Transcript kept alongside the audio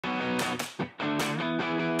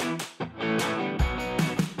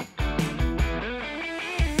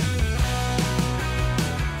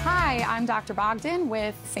I'm Dr. Bogdan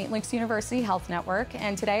with St. Luke's University Health Network,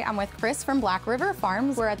 and today I'm with Chris from Black River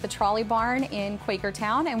Farms. We're at the Trolley Barn in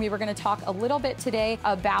Quakertown, and we were going to talk a little bit today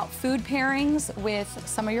about food pairings with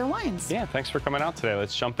some of your wines. Yeah, thanks for coming out today.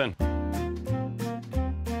 Let's jump in.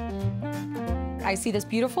 I see this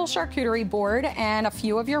beautiful charcuterie board and a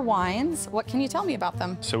few of your wines. What can you tell me about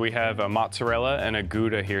them? So we have a mozzarella and a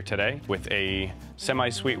Gouda here today with a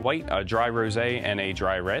semi-sweet white, a dry rosé, and a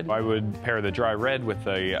dry red. I would pair the dry red with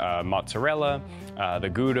the mozzarella. The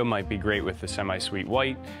Gouda might be great with the semi-sweet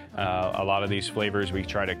white. A lot of these flavors we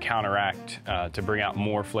try to counteract to bring out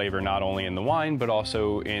more flavor, not only in the wine, but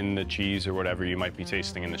also in the cheese or whatever you might be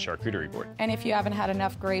tasting in the charcuterie board. And if you haven't had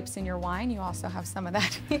enough grapes in your wine, you also have some of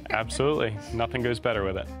that here. Absolutely. Nothing goes better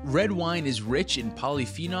with it. Red wine is rich in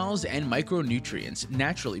polyphenols and micronutrients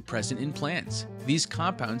naturally present in plants. These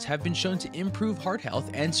compounds have been shown to improve heart health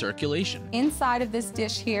and circulation. Inside of this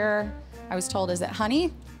dish here, I was told, is it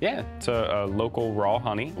honey? Yeah, it's a local raw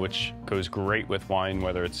honey, which goes great with wine,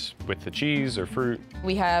 whether it's with the cheese or fruit.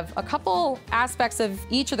 We have a couple aspects of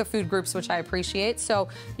each of the food groups, which I appreciate. So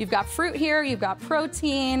you've got fruit here, you've got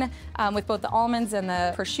protein with both the almonds and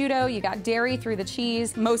the prosciutto, you got dairy through the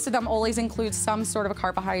cheese. Most of them always include some sort of a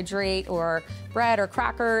carbohydrate or bread or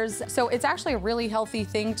crackers. So it's actually a really healthy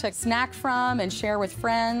thing to snack from and share with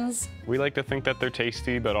friends. We like to think that they're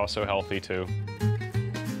tasty, but also healthy too.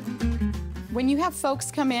 When you have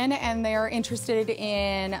folks come in and they're interested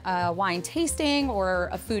in a wine tasting or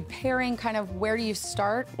a food pairing, kind of where do you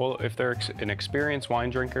start? Well, if they're an experienced wine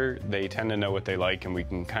drinker, they tend to know what they like, and we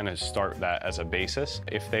can kind of start that as a basis.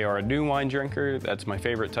 If they are a new wine drinker, that's my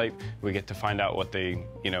favorite type. We get to find out what they,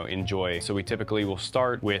 enjoy. So we typically will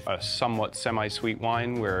start with a somewhat semi-sweet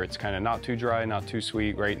wine where it's kind of not too dry, not too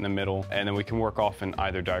sweet, right in the middle, and then we can work off in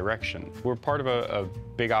either direction. We're part of a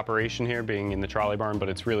big operation here, being in the Trolley Barn, but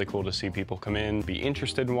it's really cool to see people come in, be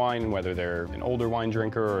interested in wine, whether they're an older wine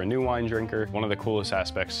drinker or a new wine drinker. One of the coolest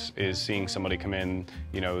aspects is seeing somebody come in,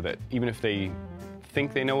 that even if they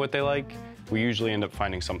think they know what they like, we usually end up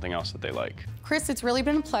finding something else that they like. Chris, it's really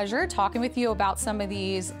been a pleasure talking with you about some of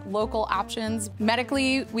these local options.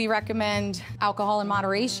 Medically, we recommend alcohol in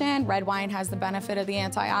moderation. Red wine has the benefit of the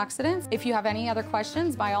antioxidants. If you have any other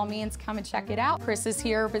questions, by all means, come and check it out. Chris is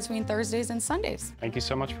here between Thursdays and Sundays. Thank you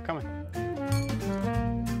so much for coming.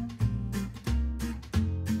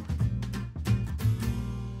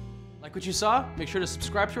 Like what you saw? Make sure to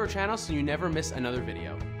subscribe to our channel so you never miss another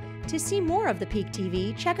video. To see more of the Peak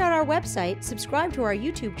TV, check out our website, subscribe to our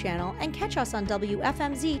YouTube channel, and catch us on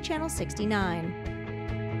WFMZ Channel 69.